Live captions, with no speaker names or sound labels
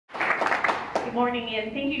Good morning,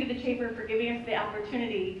 and thank you to the Chamber for giving us the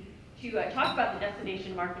opportunity to talk about the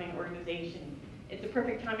Destination Marketing Organization. It's a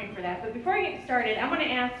perfect timing for that. But before I get started, I want to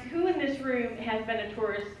ask who in this room has been a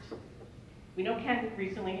tourist? We know Ken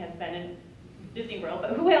recently has been in Disney World,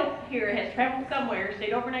 but who else here has traveled somewhere,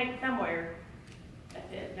 stayed overnight somewhere?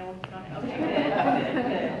 That's it. No one's not. Okay,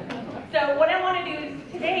 good. So what I want to do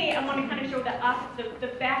is today, I want to kind of show the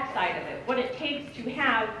back side of it, what it takes to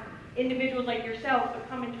have individuals like yourself to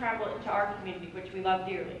come and travel into our community, which we love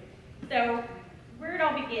dearly. So where it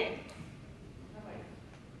all begins.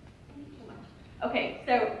 Okay,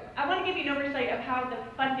 so I want to give you an oversight of how the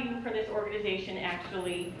funding for this organization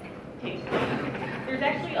actually takes place. There's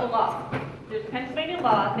actually a law. There's a Pennsylvania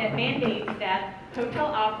law that mandates that hotel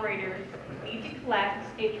operators need to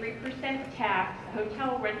collect a 3% tax, a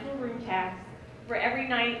hotel rental room tax, for every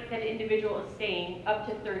night that an individual is staying up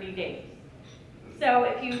to 30 days. So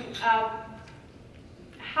if you,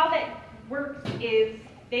 how that works is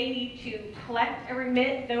they need to collect and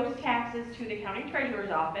remit those taxes to the county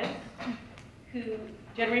treasurer's office, who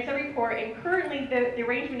generates a report, and currently the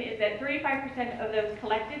arrangement is that 35% of those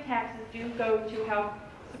collected taxes do go to help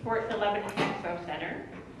support the Lebanon Expo Center.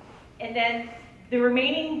 And then the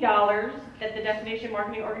remaining dollars that the Destination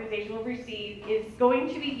Marketing Organization will receive is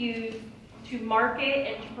going to be used to market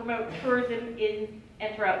and to promote tourism in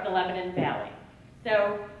and throughout the Lebanon Valley.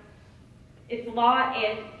 So it's law,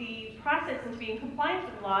 and the process is to be in compliance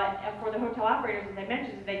with the law for the hotel operators, as I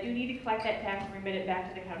mentioned, is they do need to collect that tax and remit it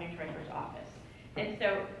back to the county treasurer's office. And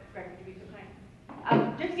so, Greg, would you be so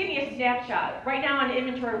kind? Just give you a snapshot. Right now on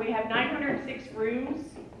inventory, we have 906 rooms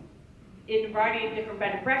in a variety of different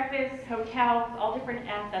bed and breakfasts, hotels, all different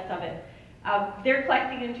assets of it. They're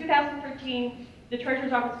collecting in 2013. The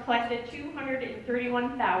treasurer's office collected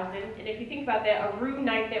 $231,000, and if you think about that, a room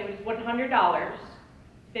night that was $100,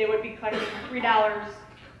 they would be collecting $3,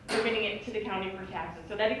 remitting it to the county for taxes.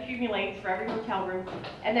 So that accumulates for every hotel room.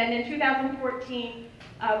 And then in 2014,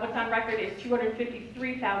 what's on record is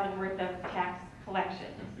 $253,000 worth of tax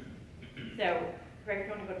collections. So, Greg, if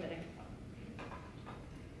you want to go to the next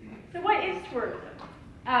one. So what is tourism?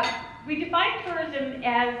 We define tourism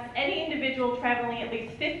as any individual traveling at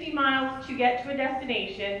least 50 miles to get to a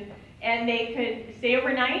destination, and they could stay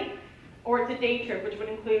overnight, or it's a day trip, which would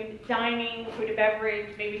include dining, food and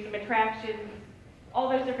beverage, maybe some attractions, all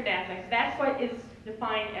those different aspects. That's what is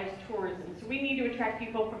defined as tourism. So we need to attract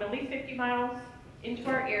people from at least 50 miles into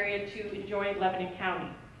our area to enjoy Lebanon County.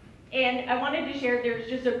 And I wanted to share, there's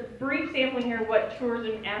just a brief sampling here of what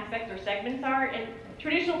tourism aspects or segments are. And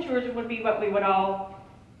traditional tourism would be what we would all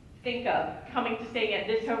think of, coming to stay at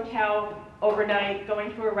this hotel overnight,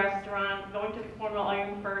 going to a restaurant, going to the Cornwall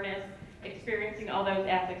Iron Furnace, experiencing all those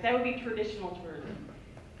aspects. That would be traditional tourism.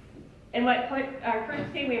 And what Kurt is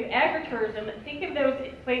saying, we have agritourism. Think of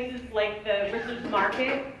those places like the Russ's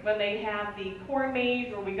Market, when they have the corn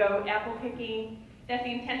maze, or we go apple picking. That's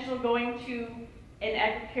the intention of going to an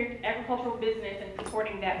agricultural business and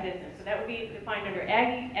supporting that business. So that would be defined under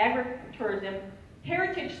agritourism.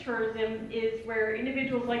 Heritage tourism is where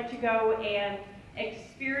individuals like to go and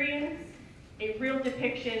experience a real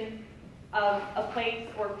depiction of a place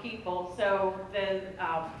or people. So the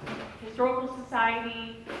Historical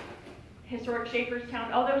Society, Historic Shapers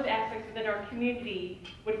Town, all those aspects within our community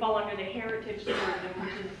would fall under the heritage tourism,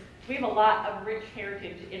 which is, we have a lot of rich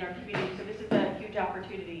heritage in our community, so this is a huge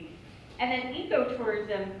opportunity. And then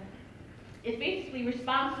ecotourism is basically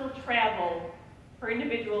responsible travel for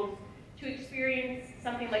individuals to experience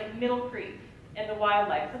something like Middle Creek and the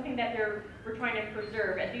wildlife, something that we're trying to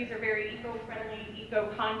preserve. And these are very eco-friendly,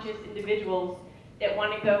 eco-conscious individuals that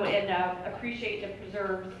want to go and appreciate the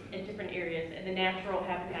preserves in different areas and the natural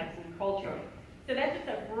habitats and culture. So that's just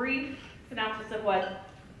a brief synopsis of what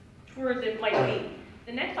tourism might be.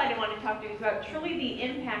 The next slide I want to talk to you is about truly the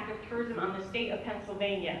impact of tourism on the state of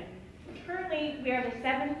Pennsylvania. Currently, we are the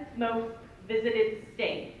 7th most visited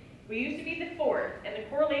state. We used to be the 4th, and the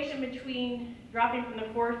correlation between dropping from the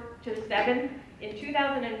 4th to the 7th, in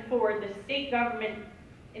 2004, the state government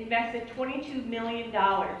invested $22 million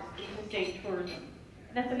into state tourism.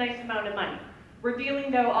 And that's a nice amount of money. We're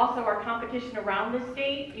dealing, though, also our competition around the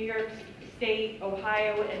state, New York State,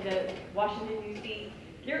 Ohio, and Washington, D.C.,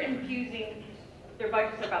 they're infusing their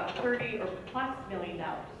budgets about $30 or plus million.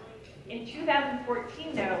 In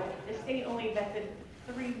 2014, though, the state only invested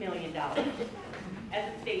 $3 million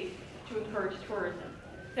as a state to encourage tourism.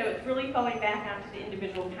 So it's really falling back onto the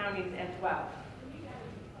individual counties as well.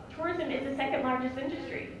 Tourism is the 2nd largest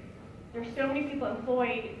industry. There's so many people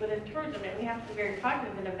employed within tourism, and we have to be very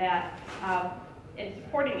cognizant of that and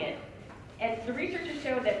supporting it. And the research has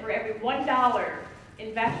shown that for every $1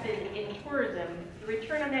 invested in tourism, the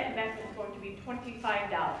return on that investment is going to be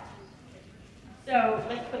 $25. So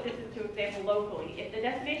let's put this into example locally. If the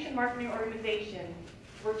destination marketing organization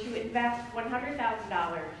were to invest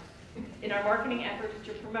 $100,000 in our marketing efforts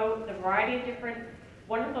to promote the variety of different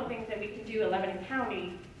wonderful things that we can do in Lebanon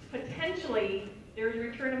County, potentially there's a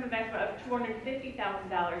return of investment of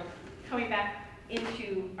 $250,000 coming back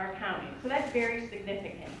into our county. So that's very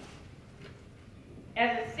significant.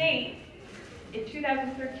 As a state, in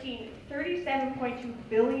 2013, $37.2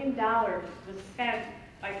 billion was spent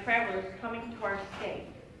by travelers coming to our state.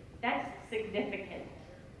 That's significant.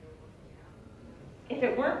 If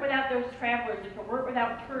it weren't without those travelers, if it weren't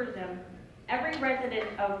without tourism, every resident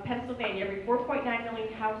of Pennsylvania, every 4.9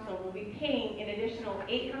 million household, will be paying an additional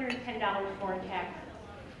 $810 more in taxes.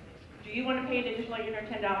 Do you want to pay an additional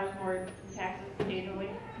 $810 more in taxes annually?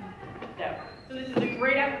 No. So this is a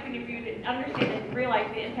great opportunity for you to understand and realize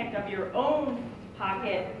the impact of your own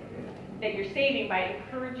pocket that you're saving by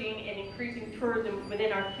encouraging and increasing tourism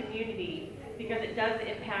within our community, because it does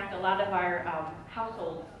impact a lot of our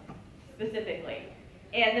households specifically.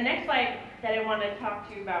 And the next slide that I want to talk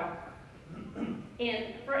to you about,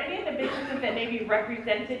 and for any of the businesses that may be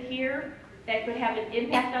represented here that could have an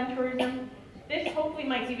impact on tourism, this hopefully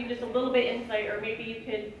might give you just a little bit insight, or maybe you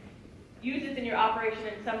could use this in your operation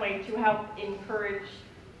in some way to help encourage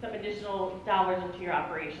some additional dollars into your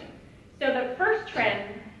operation. So the first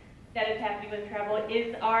trend that is happening with travel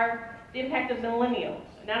is the impact of millennials.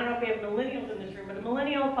 And I don't know if we have millennials in this room, but a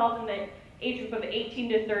millennial falls in the age group of 18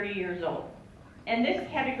 to 30 years old. And this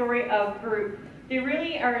category of group, they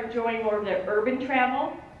really are enjoying more of the urban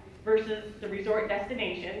travel versus the resort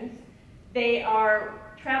destinations. They are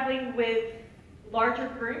traveling with larger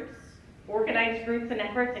groups, organized groups and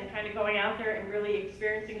efforts, and kind of going out there and really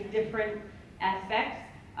experiencing different aspects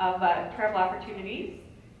of travel opportunities.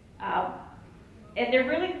 And they're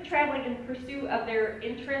really traveling in pursuit of their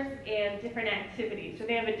interests and different activities. So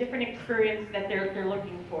they have a different experience that they're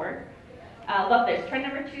looking for. Love this. Trend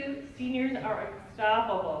number 2, seniors are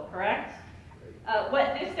unstoppable, correct?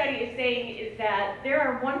 What this study is saying is that there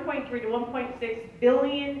are 1.3 to 1.6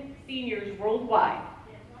 billion seniors worldwide.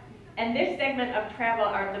 And this segment of travel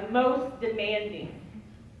are the most demanding.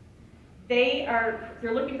 They're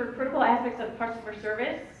looking for critical aspects of customer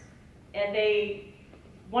service, and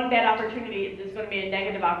one bad opportunity is going to be a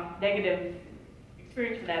negative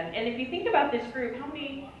experience for them. And if you think about this group, how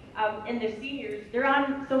many in the seniors, they're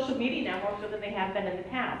on social media now more so than they have been in the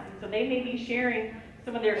past. And so they may be sharing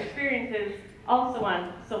some of their experiences also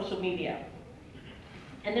on social media.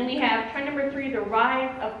 And then we have trend number 3, the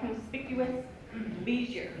rise of conspicuous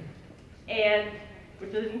leisure,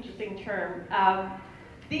 which is an interesting term.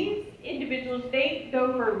 These individuals, they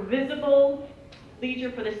go for visible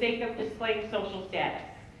leisure for the sake of displaying social status.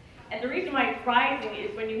 And the reason why it's rising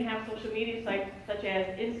is when you have social media sites such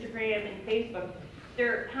as Instagram and Facebook.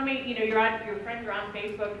 How many, your friends are on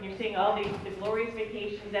Facebook and you're seeing all the glorious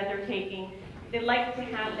vacations that they're taking. They like to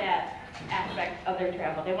have that aspect of their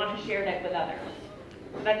travel. They want to share that with others.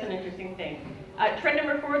 So that's an interesting thing. Trend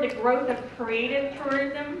number 4, the growth of creative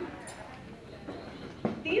tourism.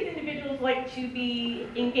 These individuals like to be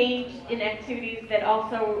engaged in activities that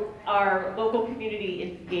also our local community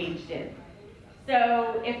is engaged in.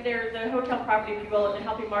 So if there's a hotel property, if you will, in a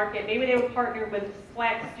healthy market, maybe they would partner with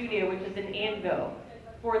Slack Studio, which is in Anvil,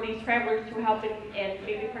 for these travelers to help and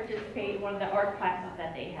maybe participate in one of the art classes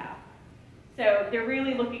that they have. So they're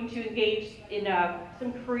really looking to engage in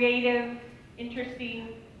some creative, interesting,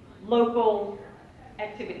 local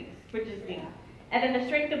activities, which is neat. And then the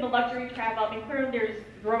strength of the luxury travel, clearly there's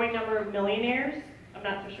a growing number of millionaires. I'm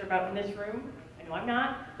not so sure about in this room. I know I'm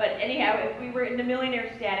not. But anyhow, if we were in the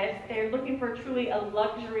millionaire status, they're looking for truly a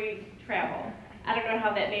luxury travel. I don't know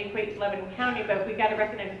how that may equate to Lebanon County, but we've got to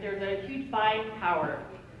recognize that there's a huge buying power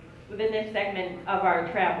within this segment of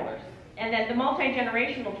our travelers. And then the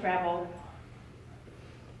multi-generational travel,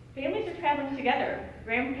 families are traveling together.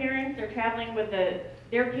 Grandparents are traveling with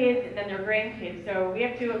their kids and then their grandkids. So we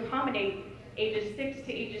have to accommodate ages 6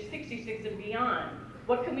 to ages 66 and beyond.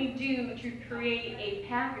 What can we do to create a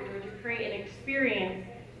package or to create an experience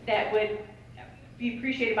that would be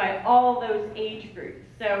appreciated by all those age groups?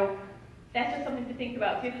 So that's just something to think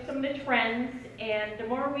about. So these are some of the trends, and the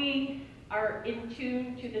more we are in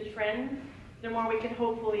tune to the trends, the more we can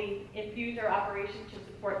hopefully infuse our operation to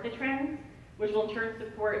support the trends, which will in turn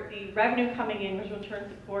support the revenue coming in, which will in turn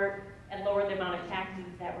support and lower the amount of taxes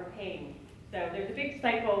that we're paying. So there's a big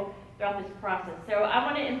cycle throughout this process. So I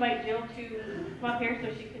want to invite Jill to come up here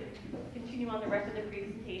so she can continue on the rest of the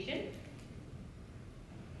presentation.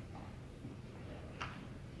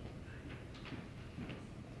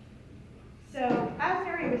 So, as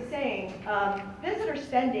Mary was saying, visitor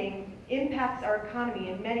spending impacts our economy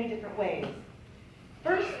in many different ways.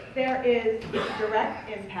 First, there is direct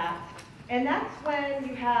impact, and that's when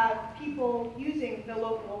you have people using the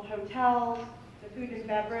local hotels, the food and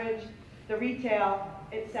beverage, the retail,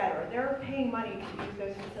 etc. They're paying money to use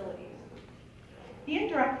those facilities. The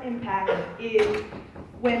indirect impact is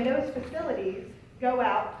when those facilities go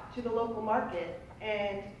out to the local market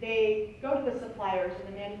and they go to the suppliers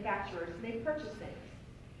and the manufacturers and they purchase things.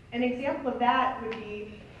 An example of that would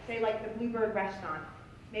be, say, like the Bluebird restaurant.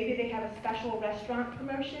 Maybe they have a special restaurant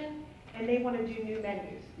promotion and they want to do new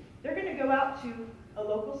menus. They're going to go out to a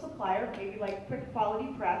local supplier, maybe like Quick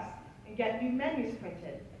Quality Press, and get new menus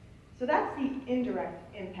printed. So that's the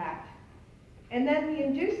indirect impact. And then the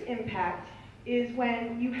induced impact is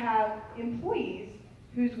when you have employees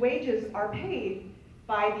whose wages are paid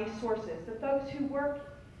by these sources, the folks who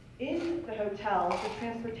work in the hotels, the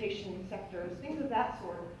transportation sectors, things of that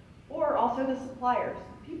sort, or also the suppliers.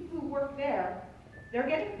 People who work there, they're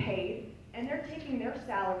getting paid and they're taking their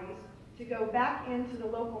salaries to go back into the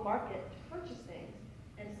local market to purchase things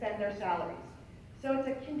and spend their salaries. So it's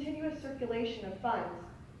a continuous circulation of funds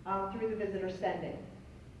through the visitor spending.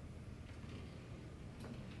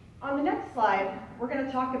 On the next slide, we're going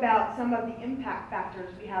to talk about some of the impact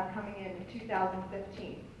factors we have coming in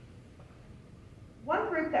 2015. One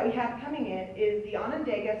group that we have coming in is the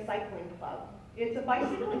Onondaga Cycling Club. It's a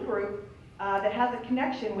bicycle group that has a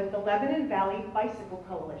connection with the Lebanon Valley Bicycle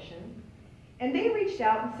Coalition. And they reached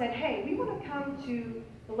out and said, hey, we want to come to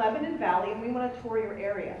the Lebanon Valley and we want to tour your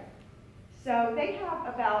area. So they have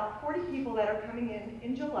about 40 people that are coming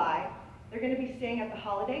in July. They're going to be staying at the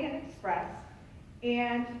Holiday Inn Express.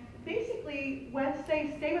 And basically, once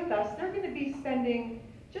they stay with us, they're going to be spending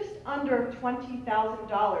just under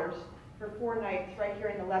 $20,000 for 4 nights right here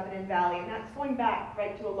in the Lebanon Valley, and that's going back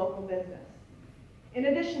right to a local business. In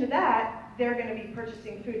addition to that, they're going to be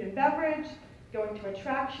purchasing food and beverage, going to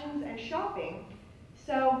attractions, and shopping.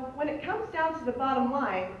 So when it comes down to the bottom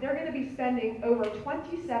line, they're going to be spending over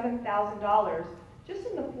 $27,000 just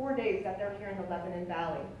in the 4 days that they're here in the Lebanon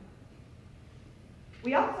Valley.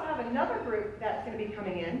 We also have another group that's going to be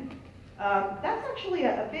coming in. That's actually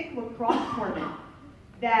a big lacrosse tournament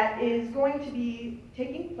that is going to be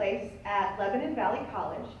taking place at Lebanon Valley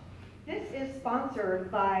College. This is sponsored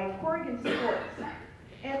by Corrigan Sports.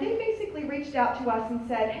 And they basically reached out to us and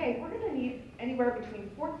said, hey, we're going to need anywhere between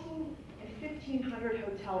 14 and 1,500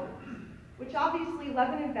 hotel rooms, which obviously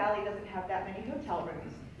Lebanon Valley doesn't have that many hotel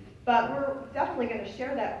rooms. But we're definitely going to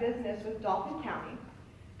share that business with Dauphin County.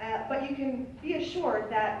 But you can be assured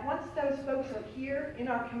that once those folks are here in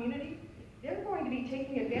our community, they're going to be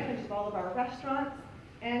taking advantage of all of our restaurants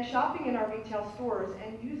and shopping in our retail stores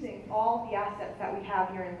and using all the assets that we have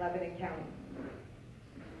here in Lebanon County.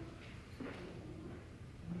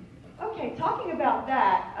 Okay, talking about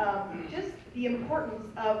that, just the importance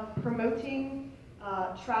of promoting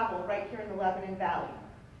travel right here in the Lebanon Valley.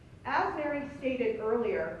 As Mary stated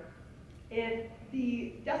earlier, if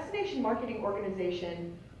the Destination Marketing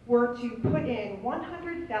Organization were to put in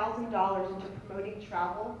 $100,000 into promoting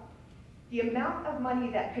travel, the amount of money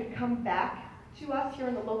that could come back to us here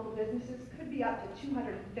in the local businesses could be up to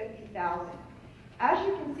 $250,000. As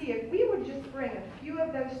you can see, if we would just bring a few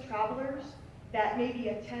of those travelers that maybe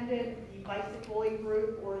attended the bicycling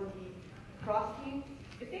group or the cross team,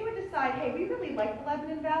 if they would decide, hey, we really like the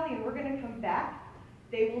Lebanon Valley and we're going to come back,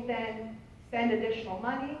 they will then spend additional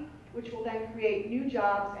money, which will then create new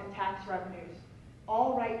jobs and tax revenues,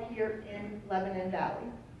 all right here in Lebanon Valley.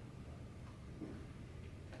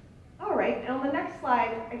 All right, and on the next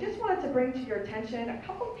slide, I just wanted to bring to your attention a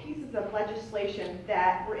couple pieces of legislation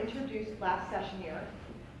that were introduced last session year.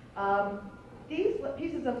 These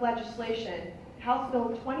pieces of legislation, House Bill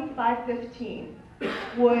 2515,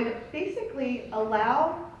 would basically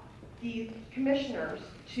allow the commissioners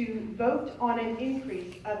to vote on an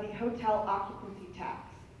increase of the hotel occupancy tax.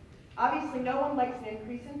 Obviously, no one likes an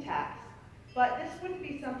increase in tax, but this wouldn't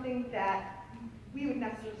be something that we would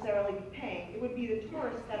necessarily be paying. It would be the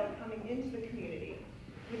tourists that are coming into the community,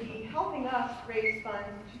 would be helping us raise funds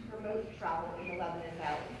to promote travel in the Lebanon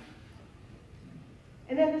Valley.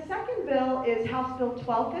 And then the second bill is House Bill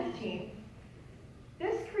 1215.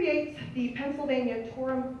 This creates the Pennsylvania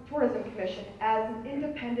Tourism Commission as an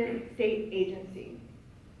independent state agency.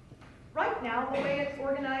 Right now, the way it's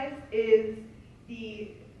organized is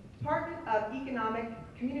the Department of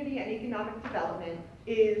Community and Economic Development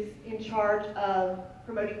is in charge of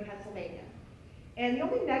promoting Pennsylvania. And the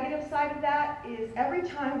only negative side of that is every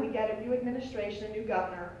time we get a new administration, a new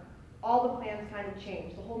governor, all the plans kind of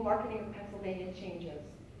change. The whole marketing of Pennsylvania changes.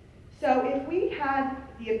 So if we had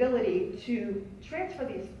the ability to transfer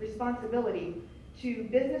this responsibility to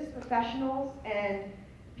business professionals and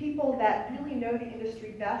people that really know the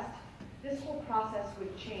industry best, this whole process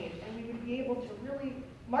would change, and we would be able to really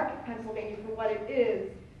market Pennsylvania for what it is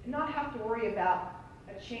and not have to worry about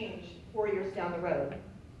a change 4 years down the road.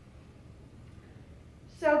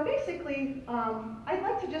 So basically, I'd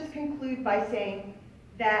like to just conclude by saying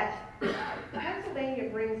that Pennsylvania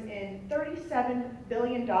brings in $37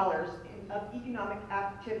 billion of economic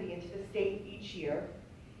activity into the state each year,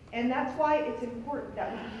 and that's why it's important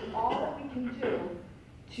that we do all that we can do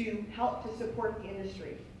to help to support the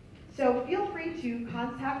industry. So feel free to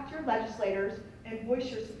contact your legislators and voice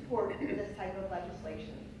your support for this type of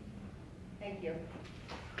legislation. Thank you.